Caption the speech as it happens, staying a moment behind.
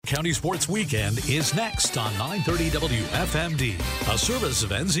County Sports Weekend is next on 930 WFMD, a service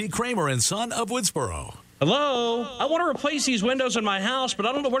of NZ Kramer & Son of Woodsboro. Hello? I want to replace these windows in my house, but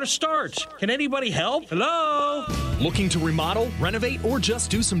I don't know where to start. Can anybody help? Hello? Looking to remodel, renovate, or just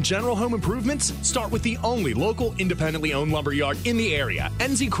do some general home improvements? Start with the only local, independently owned lumberyard in the area,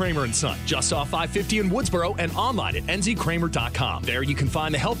 NZ Kramer & Son, just off 550 in Woodsboro and online at nzkramer.com. There you can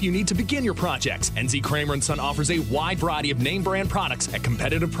find the help you need to begin your projects. NZ Kramer & Son offers a wide variety of name brand products at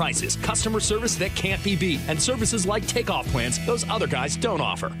competitive prices, customer service that can't be beat, and services like takeoff plans those other guys don't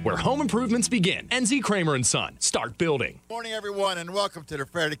offer. Where home improvements begin, NZ Kramer & Son. Start building. Morning, everyone, and welcome to the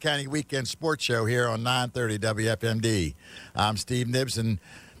Frederick County Weekend Sports Show here on 930 WFMD. I'm Steve Nibbs, and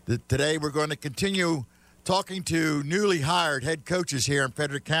today we're going to continue talking to newly hired head coaches here in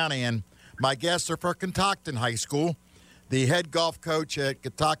Frederick County, and my guests are for Catoctin High School. The head golf coach at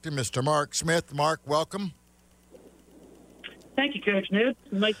Catoctin, Mr. Mark Smith. Mark, welcome. Thank you, Coach Nibbs.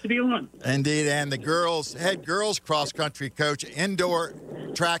 Nice to be on. Indeed, and the head girls cross-country coach, indoor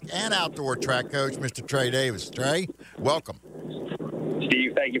track and outdoor track coach, Mr. Trey Davis. Trey, welcome.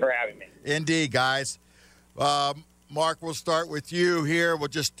 Steve, thank you for having me. Indeed, guys. Mark, we'll start with you here. We'll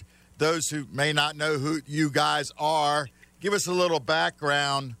just, those who may not know who you guys are, give us a little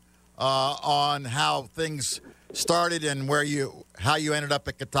background on how things started and how you ended up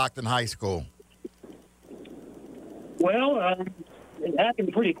at Catoctin High School. Well, it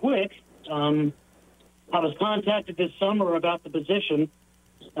happened pretty quick. I was contacted this summer about the position.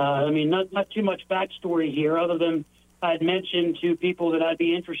 Not too much backstory here, other than I had mentioned to people that I'd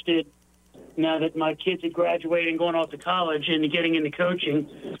be interested now that my kids had graduated and going off to college and getting into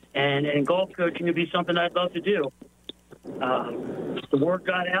coaching, and golf coaching would be something I'd love to do. The word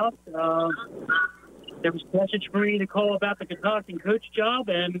got out. There was a message for me to call about the Catoctin coach job,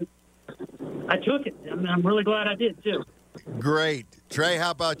 and I took it. I'm really glad I did, too. Great. Trey,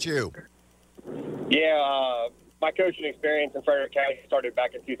 how about you? Yeah, my coaching experience in Frederick County started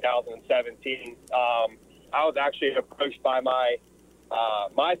back in 2017. I was actually approached by my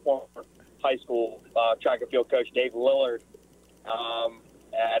former high school track and field coach, Dave Lillard,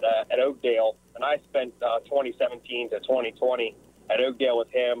 at Oakdale. And I spent 2017 to 2020 at Oakdale with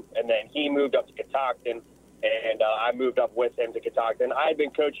him, and then he moved up to Catoctin. And I moved up with him to Catoctin. I had been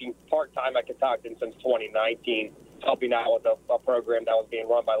coaching part-time at Catoctin since 2019, helping out with a program that was being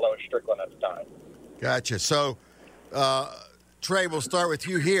run by Lois Strickland at the time. Gotcha. So, Trey, we'll start with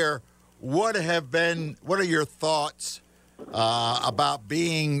you here. What are your thoughts about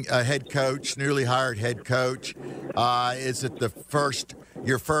being a head coach, newly hired head coach? Is it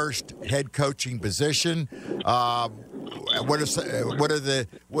your first head coaching position? What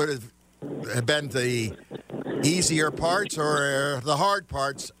have been the easier parts or the hard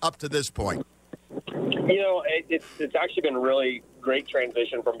parts up to this point? It's actually been a really great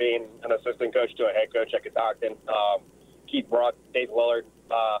transition from being an assistant coach to a head coach at Catoctin. Keith Brock, Dave Lillard,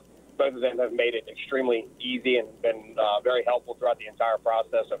 both of them have made it extremely easy and been very helpful throughout the entire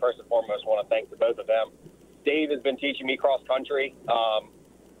process. So first and foremost, I want to thank both of them. Dave has been teaching me cross country.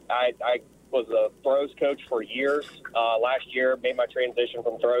 I was a throws coach for years. Last year, made my transition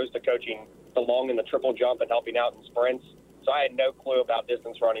from throws to coaching the long and the triple jump and helping out in sprints. So I had no clue about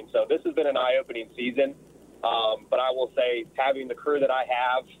distance running. So this has been an eye-opening season. But I will say, having the crew that I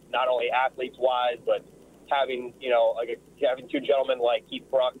have, not only athletes-wise, but having having two gentlemen like Keith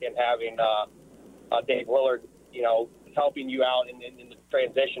Bruck and having Dave Lillard, helping you out in the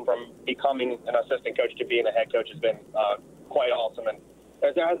transition from becoming an assistant coach to being a head coach has been quite awesome. And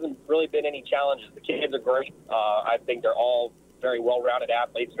there hasn't really been any challenges. The kids are great. I think they're all very well-rounded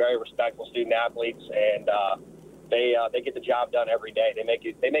athletes, very respectful student athletes, and they get the job done every day.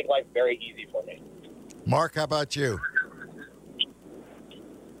 They make life very easy for me. Mark, how about you?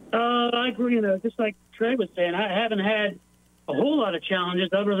 I agree. Just like Trey was saying, I haven't had a whole lot of challenges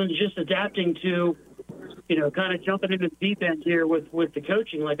other than just adapting to, kind of jumping into the deep end here with the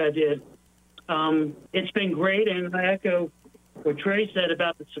coaching like I did. It's been great, and I echo what Trey said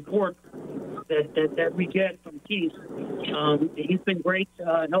about the support that we get from Keith. He's been great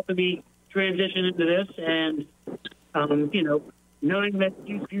helping me transition into this, and knowing that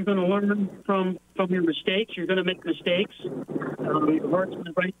you're going to learn from your mistakes. You're going to make mistakes. Your heart's in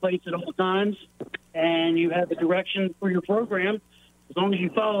the right place at all times, and you have a direction for your program. As long as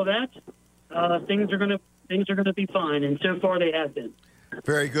you follow that, things are going to be fine, and so far they have been.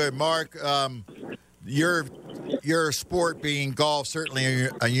 Very good, Mark. Your sport being golf, certainly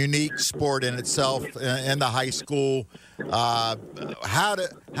a unique sport in itself in the high school. How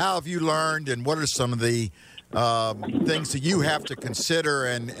have you learned, and what are some of the things that you have to consider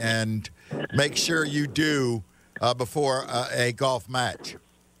and make sure you do before a golf match?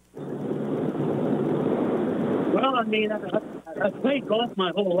 Well, I mean, I've played golf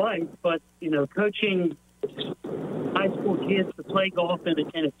my whole life, but, coaching high school kids to play golf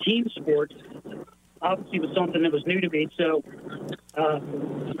in a team sport obviously was something that was new to me. So,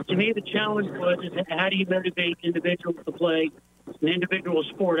 to me, the challenge was how do you motivate individuals to play an individual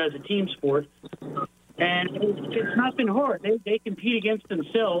sport as a team sport? And it's not been hard. They compete against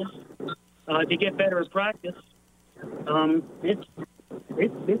themselves to get better at practice. It's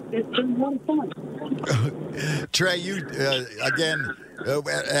been a lot of fun. Trey, you again,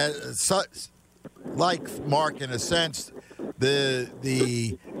 like Mark in a sense,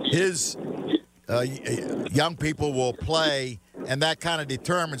 his young people will play, and that kind of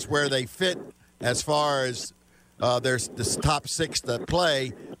determines where they fit as far as there's this top 6 that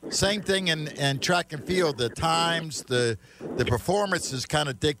play. Same thing in track and field. The times, the performances kind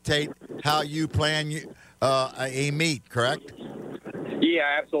of dictate how you plan a meet, correct?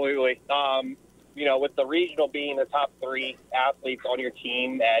 Yeah, absolutely. With the regional being the top 3 athletes on your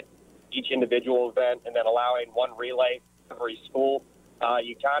team at each individual event and then allowing one relay for every school,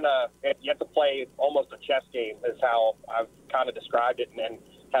 you have to play almost a chess game is how I've kind of described it and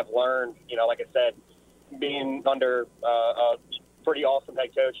have learned, like I said, being under a pretty awesome head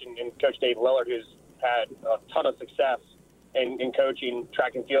coach and Coach Dave Lillard, who's had a ton of success in coaching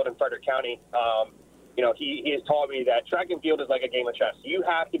track and field in Frederick County. He has taught me that track and field is like a game of chess. You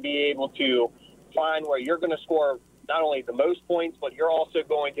have to be able to find where you're going to score not only the most points, but you're also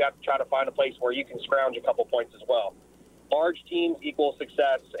going to have to try to find a place where you can scrounge a couple points as well. Large teams equal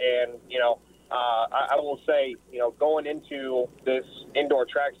success, and, I will say, going into this indoor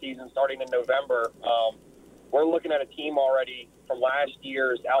track season starting in November, we're looking at a team already from last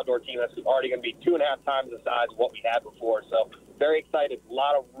year's outdoor team that's already going to be 2.5 times the size of what we had before. So very excited. A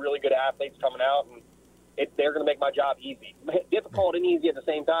lot of really good athletes coming out, and they're going to make my job easy. Difficult and easy at the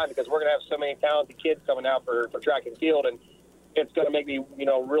same time because we're going to have so many talented kids coming out for track and field, and it's going to make me,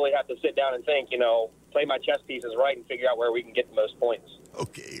 really have to sit down and think, play my chess pieces right and figure out where we can get the most points.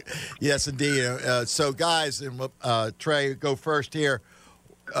 Okay. Yes, indeed. So, guys, and Trey, go first here.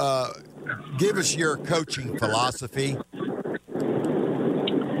 Give us your coaching philosophy.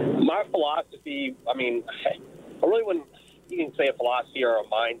 My philosophy, I really wouldn't, you can say a philosophy or a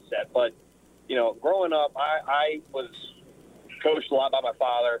mindset, but, growing up, I was coached a lot by my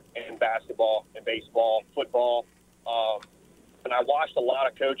father in basketball and baseball, football, and I watched a lot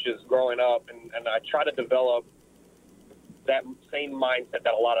of coaches growing up, and I try to develop that same mindset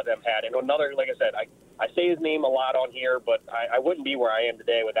that a lot of them had. And another, like I said, I say his name a lot on here, but I wouldn't be where I am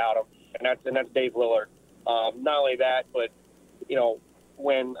today without him, and that's Dave Lillard. Not only that, but,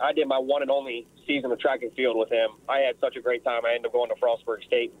 when I did my one and only season of track and field with him, I had such a great time. I ended up going to Frostburg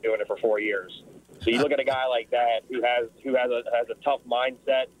State and doing it for 4 years. So you look at a guy like that who has a tough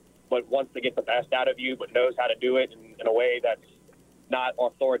mindset, but wants to get the best out of you, but knows how to do it in a way that's not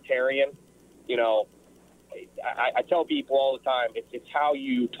authoritarian. I tell people all the time, it's how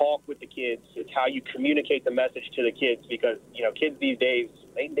you talk with the kids. It's how you communicate the message to the kids because, kids these days,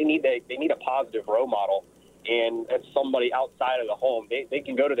 they need a positive role model. And as somebody outside of the home, they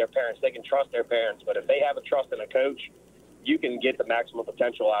can go to their parents, they can trust their parents. But if they have a trust in a coach, you can get the maximum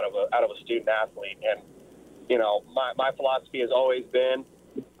potential out of a student athlete. And my philosophy has always been,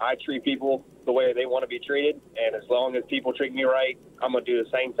 I treat people the way they want to be treated, and as long as people treat me right, I'm going to do the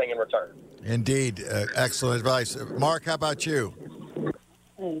same thing in return. Indeed, excellent advice, Mark. How about you?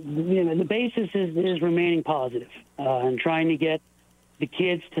 The basis is remaining positive and trying to get the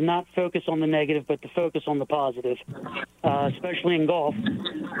kids to not focus on the negative, but to focus on the positive, especially in golf,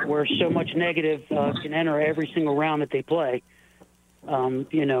 where so much negative can enter every single round that they play.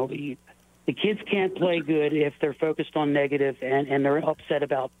 The kids can't play good if they're focused on negative and they're upset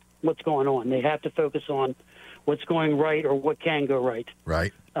about what's going on. They have to focus on what's going right or what can go right.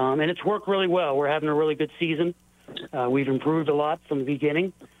 Right. And it's worked really well. We're having a really good season. We've improved a lot from the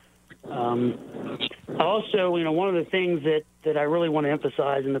beginning. Also, one of the things that I really want to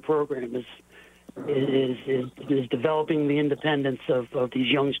emphasize in the program is developing the independence of these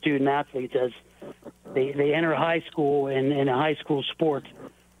young student athletes as they enter high school and in a high school sport.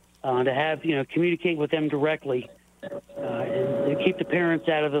 To have communicate with them directly and keep the parents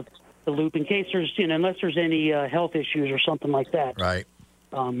out of the loop in case there's unless there's any health issues or something like that. Right.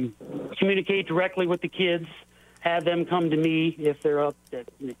 Communicate directly with the kids. Have them come to me if they're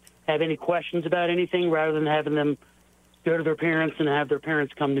have any questions about anything, rather than having them go to their parents and have their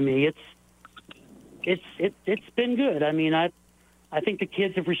parents come to me. It's been good. I think the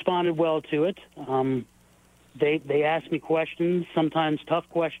kids have responded well to it. They ask me questions, sometimes tough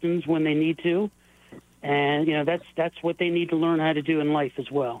questions when they need to, and that's what they need to learn how to do in life as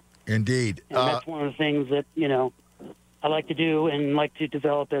well. Indeed. And that's one of the things that, I like to do and like to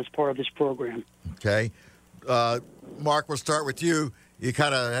develop as part of this program. Okay. Mark, we'll start with you. You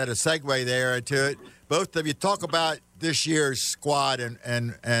kind of had a segue there into it. Both of you talk about this year's squad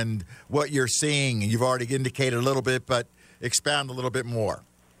and what you're seeing. You've already indicated a little bit, but expound a little bit more.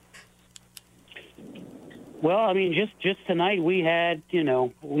 Well, I mean, just tonight we had,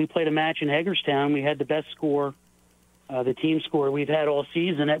 we played a match in Hagerstown. We had the best score, the team score we've had all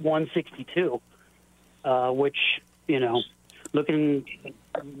season at 162, which, looking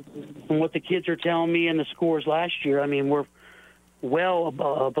from what the kids are telling me and the scores last year, I mean, we're well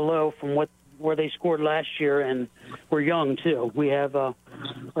below from where they scored last year, and we're young too. We have our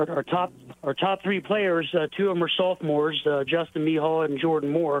top three players. Two of them are sophomores, Justin Mihal and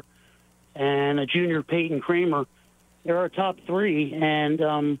Jordan Moore, and a junior, Peyton Kramer. They're our top three,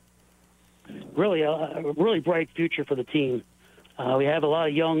 and really a really bright future for the team. We have a lot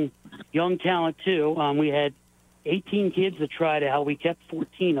of young talent too. We had 18 kids that tried out. We kept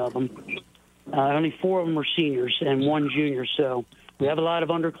 14 of them. Only 4 of them are seniors and 1 junior, so we have a lot of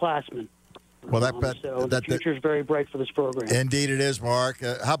underclassmen. Well, the future is very bright for this program. Indeed it is, Mark.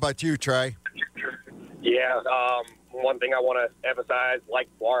 How about you, Trey? Yeah, one thing I want to emphasize, like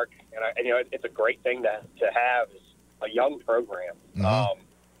Mark, and it's a great thing to have is a young program. Mm-hmm.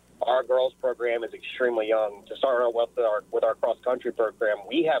 Our girls program is extremely young. To start out with our cross country program,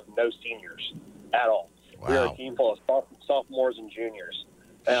 we have no seniors at all. Wow. We are a team full of sophomores and juniors,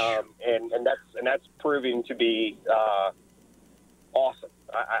 and that's proving to be awesome.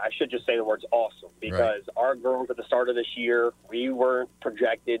 I should just say the words awesome, because our girls at the start of this year, we weren't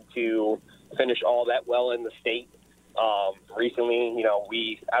projected to finish all that well in the state. Recently,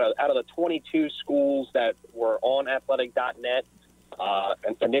 we out of the 22 schools that were on athletic.net,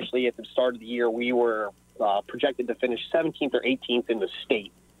 and initially at the start of the year, we were projected to finish 17th or 18th in the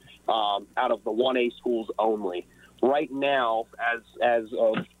state, out of the 1A schools only. Right now, as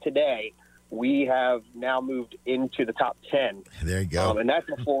of today, we have now moved into the top 10. There you go. And that's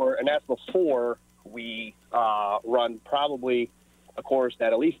before we run probably a course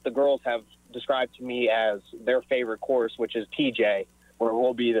that at least the girls have described to me as their favorite course, which is TJ, where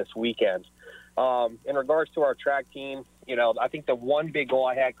we'll be this weekend. In regards to our track team, I think the one big goal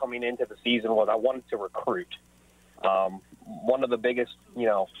I had coming into the season was I wanted to recruit. One of the biggest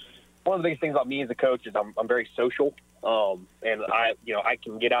things about me as a coach is I'm very social. And I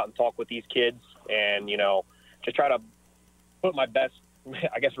can get out and talk with these kids and, just try to put my best,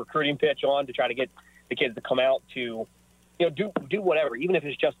 I guess, recruiting pitch on to try to get the kids to come out to, do whatever, even if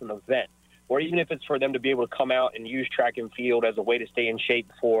it's just an event, or even if it's for them to be able to come out and use track and field as a way to stay in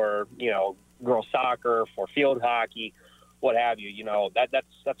shape for, girls soccer, for field hockey, what have you.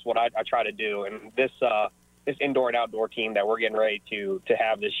 That's what I try to do. And this indoor and outdoor team that we're getting ready to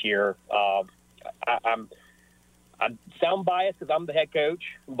have this year, I sound biased because I'm the head coach,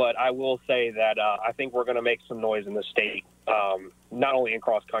 but I will say that I think we're going to make some noise in the state, not only in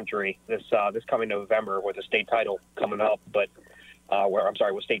cross country this coming November with the state title coming up, but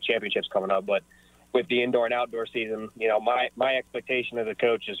with state championships coming up. But with the indoor and outdoor season, my expectation as a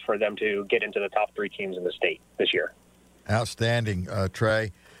coach is for them to get into the top 3 teams in the state this year. Outstanding,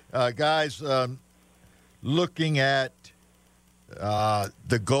 Trey. Guys, looking at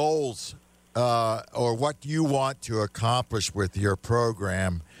the goals or what you want to accomplish with your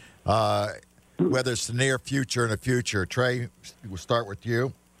program, whether it's the near future and the future. Trey, we'll start with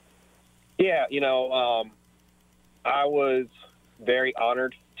you. Yeah, I was very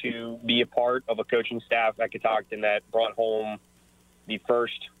honored to be a part of a coaching staff at Catoctin that brought home the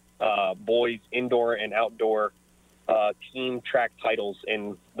first boys indoor and outdoor team track titles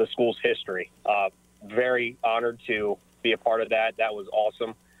in the school's history. Very honored to be a part of that. That was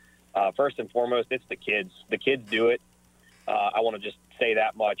awesome. First and foremost, it's the kids. The kids do it. I want to just say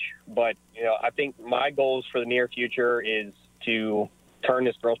that much. But, I think my goals for the near future is to turn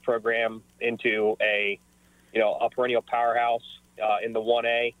this girls program into a perennial powerhouse in the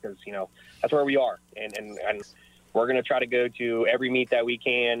 1A, because, that's where we are. And we're going to try to go to every meet that we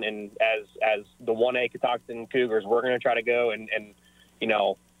can. And as the 1A Catoctin Cougars, we're going to try to go and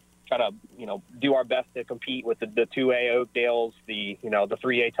try to, do our best to compete with the 2A Oakdales, the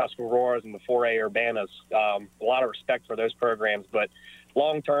 3A Tuscaroras, and the 4A Urbanas. A lot of respect for those programs. But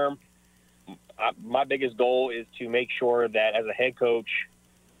long term, my biggest goal is to make sure that as a head coach,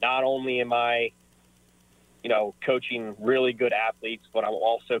 not only am I, coaching really good athletes, but I'm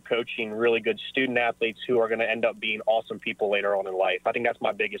also coaching really good student athletes who are going to end up being awesome people later on in life. I think that's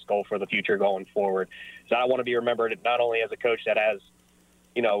my biggest goal for the future going forward. So I want to be remembered not only as a coach that has,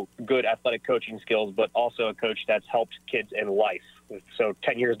 good athletic coaching skills, but also a coach that's helped kids in life, So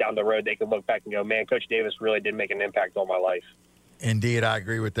 10 years down the road, they can look back and go, man, Coach Davis really did make an impact on my life. Indeed, I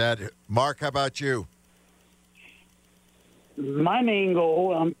agree with that. Mark, how about you? My main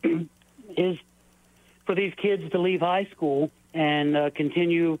goal is for these kids to leave high school and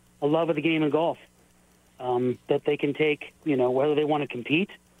continue a love of the game of golf. That they can take, whether they want to compete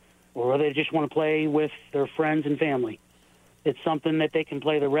or whether they just want to play with their friends and family. It's something that they can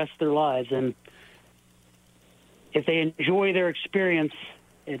play the rest of their lives. And if they enjoy their experience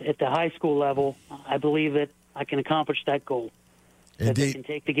at the high school level, I believe that I can accomplish that goal. Indeed. That they can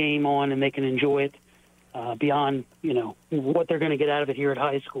take the game on and they can enjoy it beyond, what they're going to get out of it here at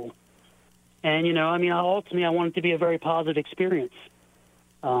high school. And, ultimately I want it to be a very positive experience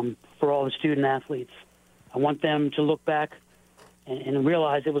for all the student athletes. I want them to look back and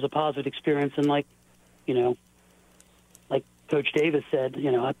realize it was a positive experience. And like Coach Davis said,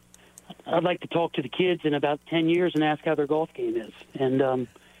 I'd like to talk to the kids in about 10 years and ask how their golf game is. And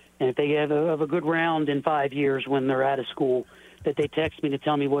if they have a good round in 5 years when they're out of school, that they text me to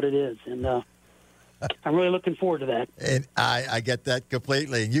tell me what it is. And I'm really looking forward to that. And I get that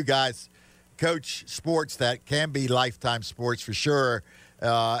completely. And you guys coach sports that can be lifetime sports for sure.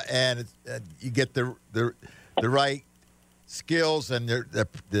 And you get the right skills and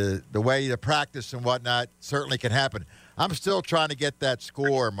the way to practice and whatnot certainly can happen. I'm still trying to get that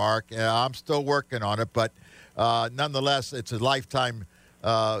score, Mark. I'm still working on it, but nonetheless, it's a lifetime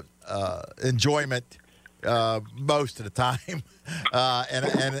enjoyment most of the time.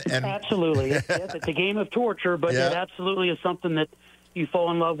 And absolutely, it's a game of torture, but it absolutely is something that you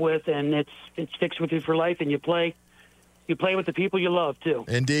fall in love with, and it sticks with you for life. And you play with the people you love too.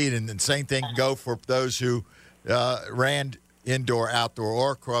 Indeed, and the same thing can go for those who ran indoor, outdoor,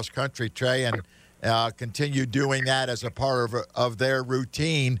 or cross country, Trey, and continue doing that as a part of their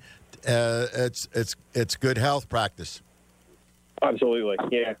routine. It's good health practice. Absolutely,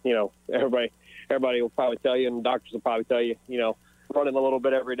 yeah. Everybody will probably tell you, and doctors will probably tell you, running a little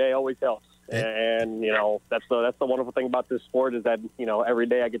bit every day always helps. And that's the wonderful thing about this sport is that every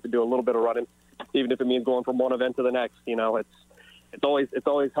day I get to do a little bit of running, even if it means going from one event to the next. It's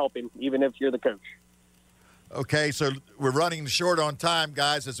always helping, even if you're the coach. Okay, so we're running short on time,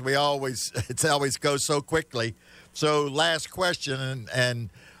 guys, as it always goes so quickly. So last question, and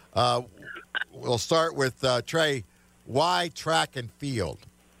we'll start with Trey. Why track and field?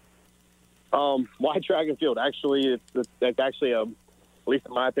 Why track and field? Actually, it's actually at least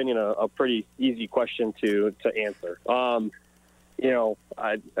in my opinion, a pretty easy question to answer. I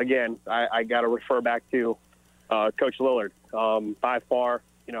got to refer back to Coach Lillard. By far,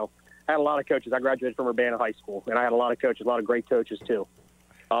 I had a lot of coaches. I graduated from Urbana High School, and I had a lot of coaches, a lot of great coaches too.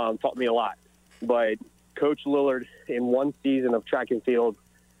 Taught me a lot. But Coach Lillard, in one season of track and field,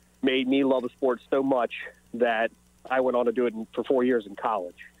 made me love the sport so much that I went on to do it for 4 years in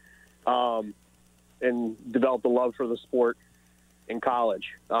college, and developed a love for the sport in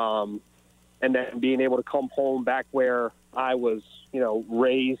college. And then being able to come home back where I was,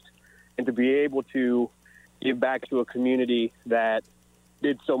 raised, and to be able to give back to a community that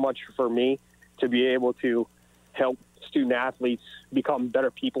did so much for me, to be able to help student athletes become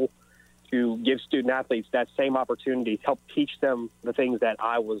better people, to give student athletes that same opportunity, help teach them the things that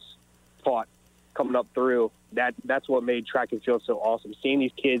I was taught coming up through. That's what made track and field so awesome. Seeing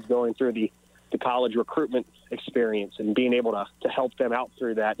these kids going through the college recruitment experience and being able to help them out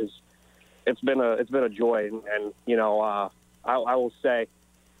through that it's been a joy. And I will say,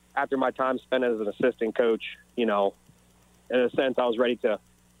 after my time spent as an assistant coach, in a sense, I was ready to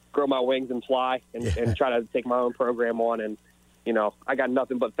grow my wings and fly and try to take my own program on. And, I got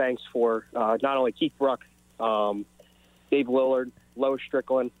nothing but thanks for not only Keith Bruck, Dave Lillard, Lois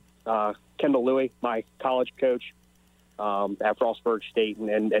Strickland, Kendall Louie, my college coach at Frostburg State,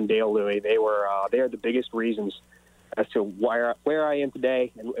 and Dale Louie. They are the biggest reasons as to where I am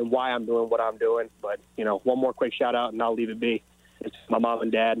today and why I'm doing what I'm doing. But, one more quick shout out and I'll leave it be. It's my mom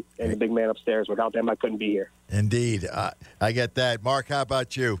and dad and the big man upstairs. Without them, I couldn't be here. Indeed. I get that. Mark, how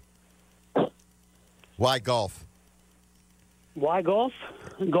about you? Why golf? Why golf?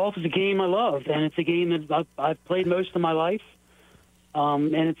 Golf is a game I love, and it's a game that I've played most of my life.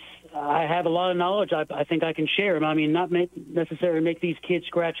 And I have a lot of knowledge I think I can share. I mean, not necessarily make these kids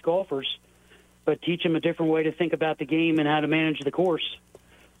scratch golfers, but teach them a different way to think about the game and how to manage the course,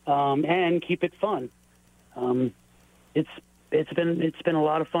 and keep it fun. It's been a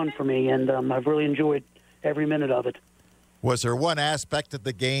lot of fun for me, and I've really enjoyed every minute of it. Was there one aspect of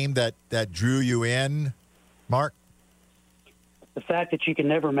the game that drew you in, Mark? The fact that you can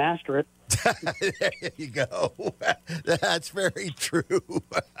never master it. There you go. That's very true.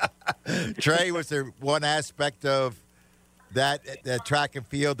 Trey, was there one aspect of that track and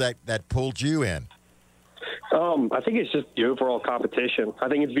field that pulled you in? I think it's just the overall competition. I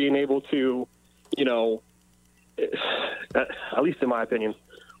think it's being able to, at least in my opinion,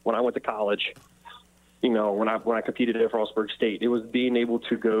 when I went to college, when I competed at Frostburg State, it was being able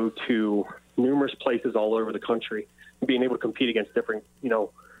to go to numerous places all over the country, being able to compete against different,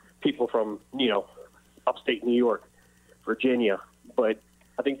 people from, upstate New York, Virginia. But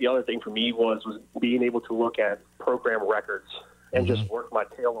I think the other thing for me was being able to look at program records and just work my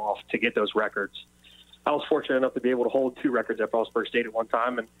tail off to get those records. I was fortunate enough to be able to hold 2 records at Frostburg State at one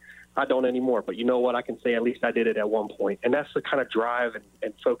time, and I don't anymore. But you know what? I can say at least I did it at one point. And that's the kind of drive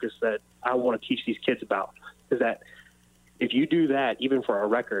and focus that I want to teach these kids about, is that if you do that, even for a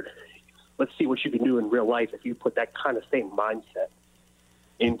record, let's see what you can do in real life if you put that kind of same mindset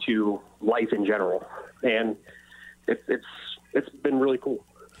into life in general. And it's been really cool.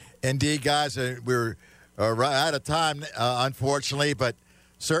 Indeed, guys, we're right out of time, unfortunately, but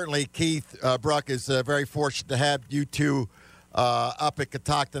certainly Keith Bruck is very fortunate to have you two up at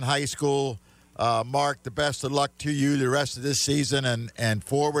Catoctin High School. Mark, the best of luck to you the rest of this season and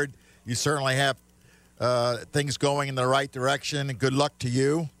forward. You certainly have things going in the right direction, and good luck to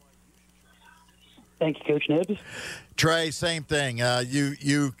you. Thank you, Coach Nibs. Trey, same thing.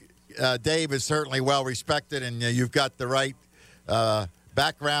 Dave is certainly well respected, and you've got the right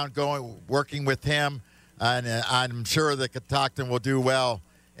background working with him, and I'm sure that Catoctin will do well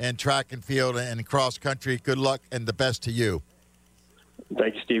in track and field and cross country. Good luck and the best to you.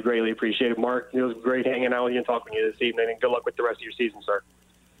 Thank you, Steve. Greatly appreciate it. Mark, it was great hanging out with you and talking to you this evening, and good luck with the rest of your season, sir.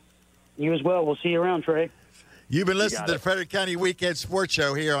 You as well. We'll see you around, Trey. You've been listening to the Frederick County Weekend Sports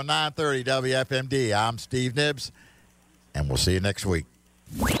Show here on 930 WFMD. I'm Steve Nibs, and we'll see you next week.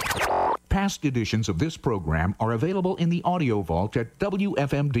 Past editions of this program are available in the audio vault at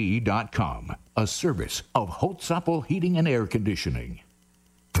WFMD.com, a service of Holtzapfel Heating and Air Conditioning.